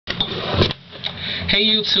Hey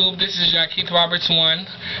YouTube, this is Keith Roberts 1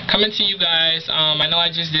 coming to you guys. I know I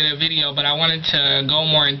just did a video, but I wanted to go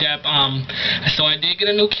more in depth. So I did get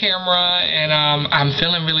a new camera, and I'm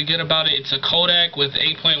feeling really good about it. It's a Kodak with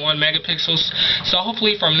 8.1 megapixels. So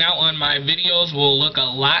hopefully from now on my videos will look a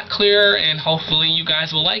lot clearer, and hopefully you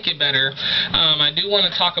guys will like it better. I do want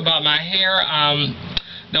to talk about my hair.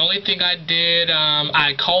 The only thing I did,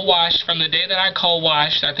 I co-washed. From the day that I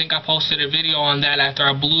co-washed, I think I posted a video on that after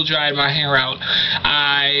I blow dried my hair out.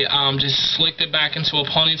 I just slicked it back into a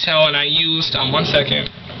ponytail, and I used, one second.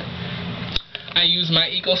 I used my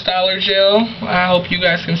Eco Styler gel. I hope you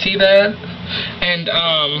guys can see that. And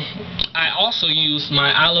I also used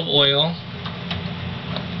my olive oil.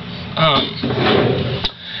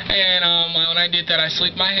 When I did that, I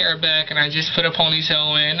slicked my hair back and I just put a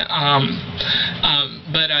ponytail in.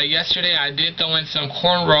 But yesterday I did throw in some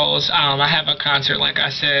cornrows. I have a concert, like I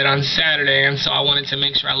said, on Saturday, and so I wanted to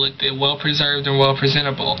make sure I looked well preserved and well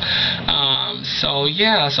presentable. So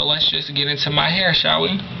yeah, so let's just get into my hair, shall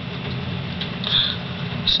we?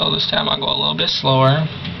 So this time I'll go a little bit slower.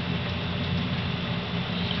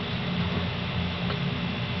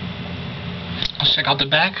 Let's check out the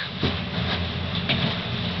back.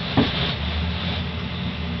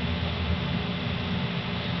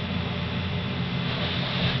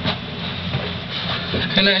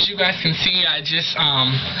 And as you guys can see, I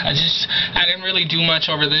didn't really do much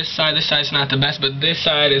over this side. This side's not the best, but this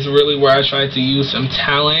side is really where I tried to use some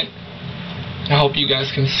talent. I hope you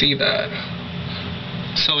guys can see that.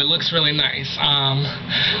 So it looks really nice.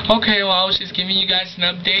 Okay, well, I was just giving you guys an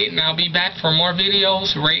update, and I'll be back for more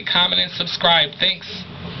videos. Rate, comment, and subscribe. Thanks.